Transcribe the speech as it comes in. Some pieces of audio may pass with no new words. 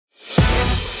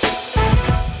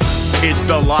It's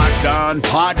the Locked On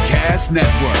Podcast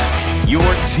Network, your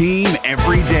team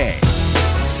every day.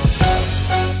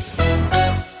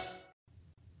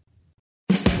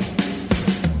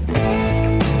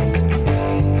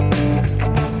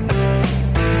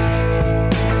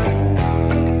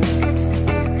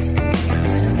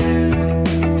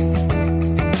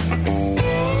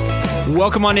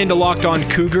 Welcome on into Locked On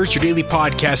Cougars, your daily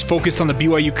podcast focused on the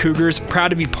BYU Cougars. Proud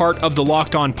to be part of the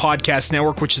Locked On Podcast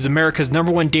Network, which is America's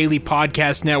 #1 daily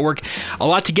podcast network. A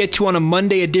lot to get to on a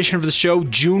Monday edition of the show,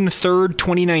 June 3rd,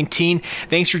 2019.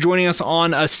 Thanks for joining us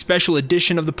on a special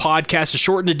edition of the podcast, a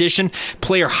shortened edition,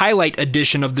 player highlight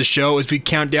edition of the show as we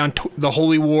count down the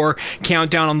Holy War,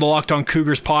 countdown on the Locked On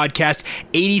Cougars podcast.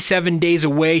 87 days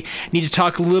away. Need to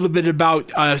talk a little bit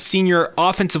about senior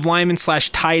offensive lineman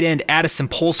 / tight end Addison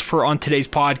Pulsipher on today's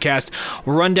podcast.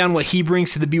 We'll run down what he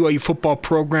brings to the BYU football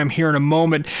program here in a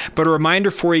moment, but a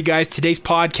reminder for you guys, today's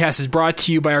podcast is brought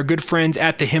to you by our good friends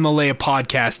at the Himalaya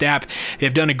podcast app.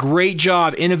 They've done a great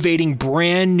job innovating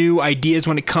brand new ideas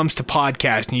when it comes to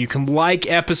podcasting. You can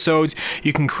like episodes,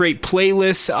 you can create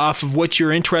playlists off of what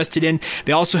you're interested in.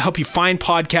 They also help you find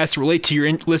podcasts that relate to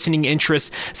your listening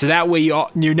interests, so that way you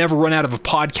never run out of a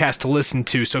podcast to listen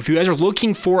to. So if you guys are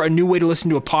looking for a new way to listen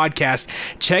to a podcast,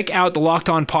 check out the Locked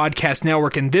On Podcast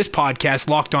Network and this podcast,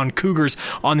 Locked On Cougars,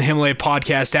 on the Himalaya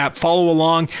podcast app. Follow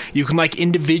along. You can like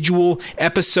individual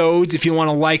episodes. If you want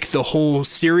to like the whole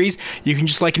series, you can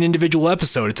just like an individual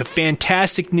episode. It's a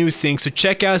fantastic new thing. So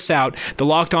check us out, the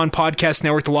Locked On Podcast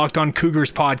Network, the Locked On Cougars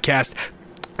podcast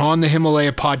on the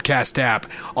Himalaya podcast app.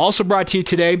 Also brought to you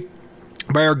today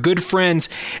by our good friends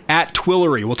at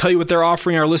Twillery. We'll tell you what they're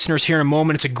offering our listeners here in a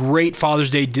moment. It's a great Father's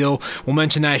Day deal. We'll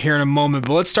mention that here in a moment.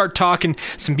 But let's start talking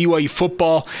some BYU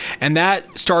football. And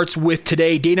that starts with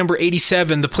today, day number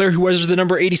 87. The player who wears the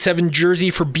number 87 jersey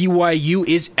for BYU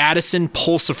is Addison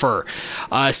Pulsipher,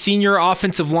 senior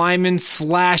offensive lineman /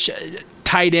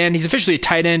 tight end. He's officially a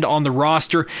tight end on the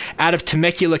roster out of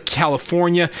Temecula,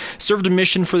 California. Served a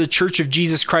mission for the Church of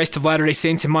Jesus Christ of Latter-day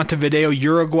Saints in Montevideo,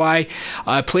 Uruguay.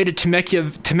 Played at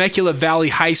Temecula Valley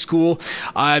High School.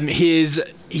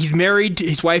 He's married.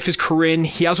 His wife is Corinne.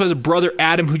 He also has a brother,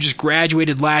 Adam, who just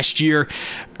graduated last year.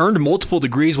 Earned multiple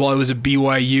degrees while he was at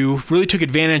BYU. Really took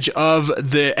advantage of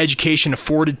the education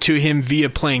afforded to him via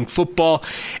playing football.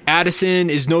 Addison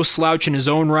is no slouch in his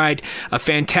own right. A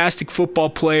fantastic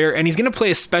football player. And he's going to play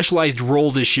a specialized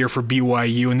role this year for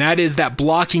BYU, and that is that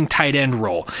blocking tight end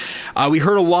role. We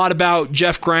heard a lot about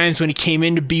Jeff Grimes when he came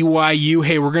into BYU.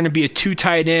 Hey, we're going to be a 2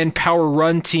 tight end power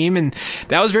run team. And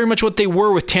that was very much what they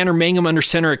were with Tanner Mangum under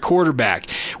center at quarterback.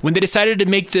 When they decided to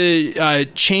make the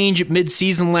change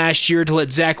mid-season last year to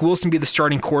let Zach Wilson be the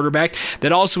starting quarterback,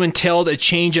 that also entailed a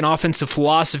change in offensive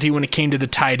philosophy when it came to the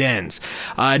tight ends.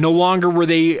 No longer were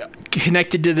they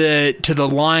connected to the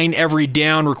line every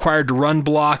down, required to run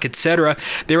block, etc.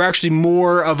 They were actually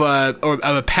more of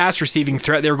a pass receiving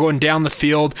threat. They were going down the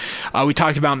field. We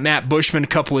talked about Matt Bushman a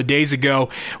couple of days ago.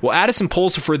 Well, Addison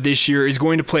Pulsipher this year is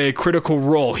going to play a critical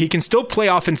role. He can still play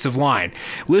offensive line.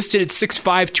 Listed at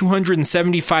 6'5",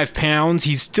 275 pounds.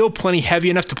 He's still plenty heavy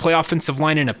enough to play offensive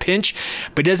line in a pinch,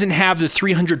 but doesn't have the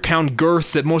 300-pound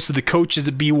girth that most of the coaches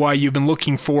at BYU have been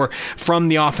looking for from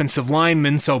the offensive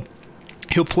linemen. So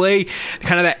he'll play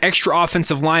kind of that extra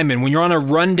offensive lineman. When you're on a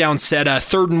rundown set, a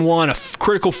 3rd and 1, a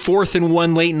critical 4th and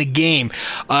 1 late in the game,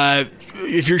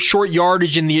 if you're short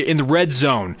yardage in the red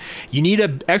zone, you need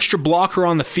an extra blocker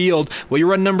on the field. Well, you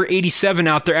run number 87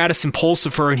 out there, Addison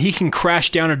Pulsipher, and he can crash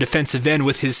down a defensive end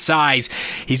with his size.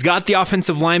 He's got the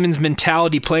offensive lineman's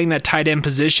mentality playing that tight end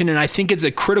position, and I think it's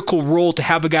a critical role to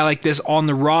have a guy like this on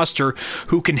the roster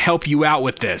who can help you out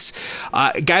with this.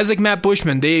 Guys like Matt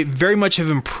Bushman, they very much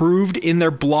have improved in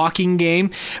their blocking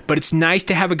game, but it's nice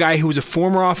to have a guy who was a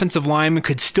former offensive lineman,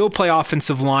 could still play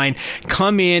offensive line,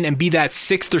 come in and be that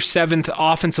 6th or 7th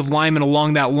offensive lineman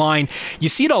along that line. You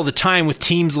see it all the time with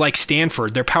teams like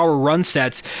Stanford. Their power run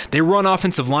sets, they run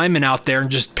offensive linemen out there and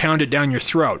just pound it down your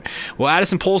throat. Well,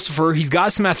 Addison Pulsipher, he's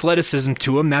got some athleticism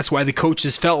to him. That's why the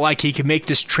coaches felt like he could make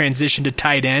this transition to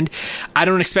tight end. I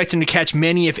don't expect him to catch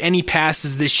many, if any,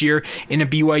 passes this year in a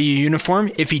BYU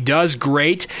uniform. If he does,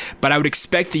 great, but I would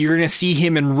expect that you're going to see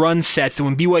him in run sets that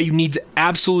when BYU needs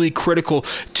absolutely critical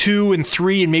 2 and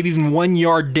 3 and maybe even 1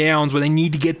 yard downs where they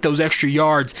need to get those extra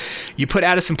yards, you put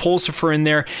Addison Pulsipher in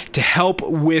there to help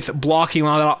with blocking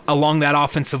along that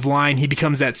offensive line. He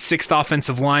becomes that 6th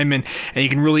offensive lineman, and you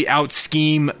can really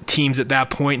out-scheme teams at that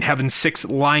point, having 6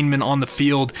 linemen on the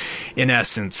field in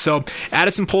essence. So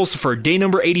Addison Pulsipher, day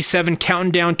number 87,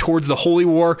 counting down towards the Holy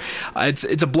War.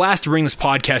 It's a blast to bring this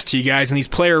podcast to you guys, and these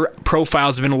player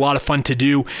profiles have been a lot of fun to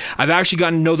do. I've actually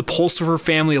gotten to know the Pulsipher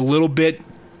family a little bit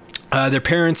Their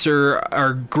parents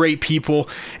are great people,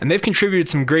 and they've contributed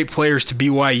some great players to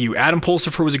BYU. Adam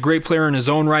Pulsipher was a great player in his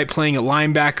own right, playing at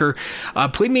linebacker.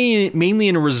 Played mainly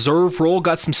in a reserve role,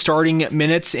 got some starting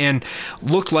minutes, and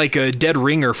looked like a dead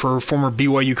ringer for former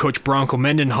BYU coach Bronco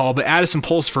Mendenhall. But Addison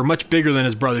Pulsipher, much bigger than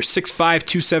his brother, 6'5",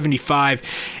 275,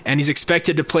 and he's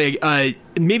expected to play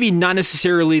maybe not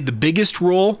necessarily the biggest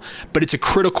role, but it's a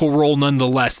critical role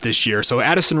nonetheless this year. So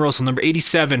Addison Russell, number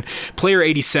 87, player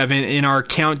 87 in our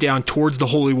countdown towards the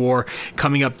Holy War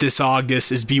coming up this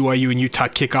August as BYU and Utah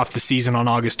kick off the season on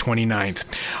August 29th.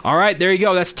 All right, there you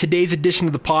go. That's today's edition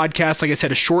of the podcast. Like I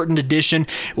said, a shortened edition.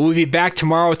 We'll be back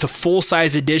tomorrow with a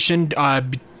full-size edition,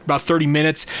 about 30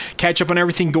 minutes, catch up on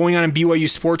everything going on in BYU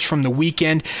sports from the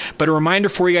weekend. But a reminder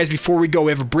for you guys before we go,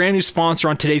 we have a brand new sponsor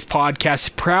on today's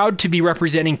podcast, proud to be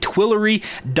representing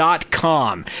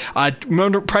Twillory.com.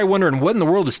 You're probably wondering, what in the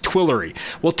world is Twillory?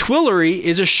 Well, Twillory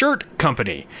is a shirt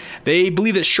company. They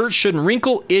believe that shirts shouldn't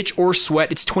wrinkle, itch, or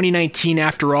sweat. It's 2019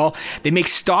 after all. They make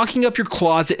stocking up your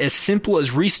closet as simple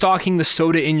as restocking the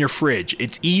soda in your fridge.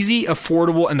 It's easy,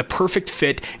 affordable, and the perfect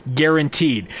fit,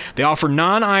 guaranteed. They offer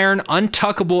non-iron,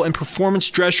 untuckable, and performance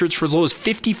dress shirts for as low as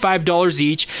 $55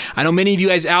 each. I know many of you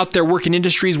guys out there work in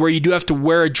industries where you do have to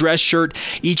wear a dress shirt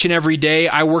each and every day.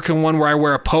 I work in one where I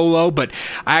wear a polo, but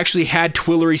I actually had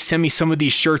Twillory send me some of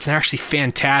these shirts, and they're actually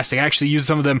fantastic. I actually use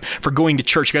some of them for going to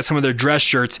church. I got some of their dress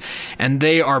shirts, and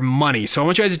they are money. So I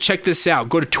want you guys to check this out.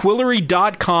 Go to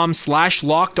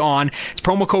Twillory.com/lockedon. It's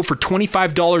promo code for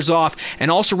 $25 off, and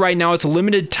also right now it's a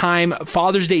limited time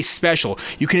Father's Day special.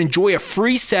 You can enjoy a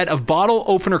free set of bottle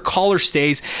opener collar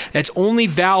stays that's only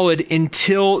valid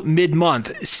until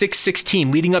mid-month,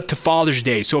 6/16, leading up to Father's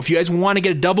Day. So if you guys want to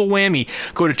get a double whammy,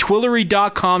 go to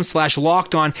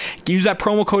Twillory.com/lockedon. Use that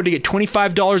promo code to get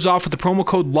 $25 off with the promo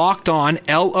code LOCKEDON,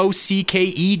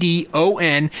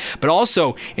 LOCKEDON. But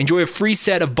also enjoy a free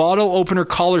set of bottle opener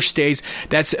collar stays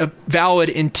that's valid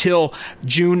until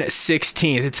June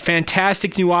 16th. It's a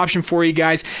fantastic new option for you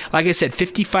guys. Like I said,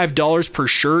 $55 per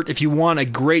shirt. If you want a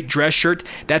great dress shirt,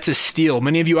 that's a steal.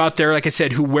 Many of you out there, like I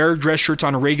said, who wear dress shirts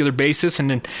on a regular basis, and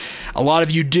then a lot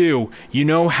of you do, you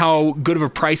know how good of a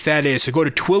price that is. So go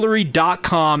to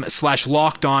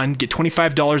Twillory.com/lockedon, get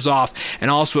 $25 off,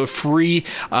 and also a free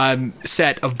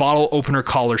set of bottle opener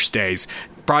collar stays.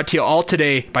 Brought to you all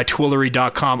today by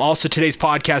Twillory.com. Also, today's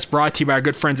podcast brought to you by our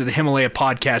good friends at the Himalaya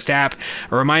Podcast app.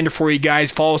 A reminder for you guys,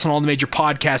 follow us on all the major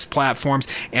podcast platforms.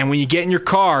 And when you get in your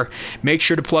car, make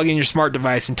sure to plug in your smart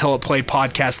device and tell it play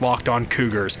podcast Locked On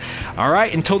Cougars. All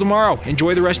right, until tomorrow,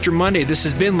 enjoy the rest of your Monday. This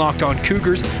has been Locked On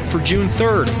Cougars for June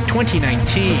 3rd,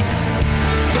 2019.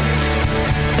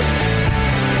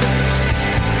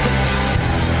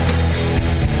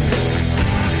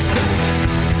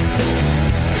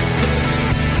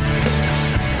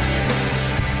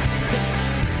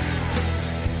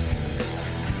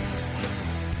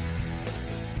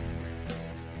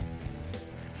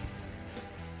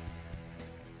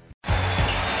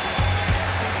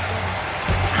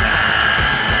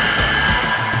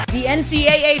 The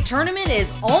NCAA tournament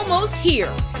is almost here,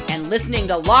 and listening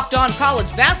to Locked On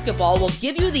College Basketball will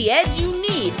give you the edge you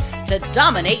need to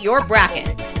dominate your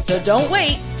bracket. So don't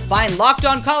wait. Find Locked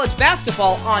On College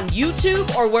Basketball on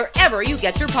YouTube or wherever you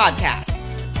get your podcasts.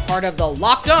 Part of the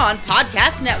Locked On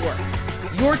Podcast Network.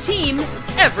 Your team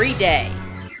every day.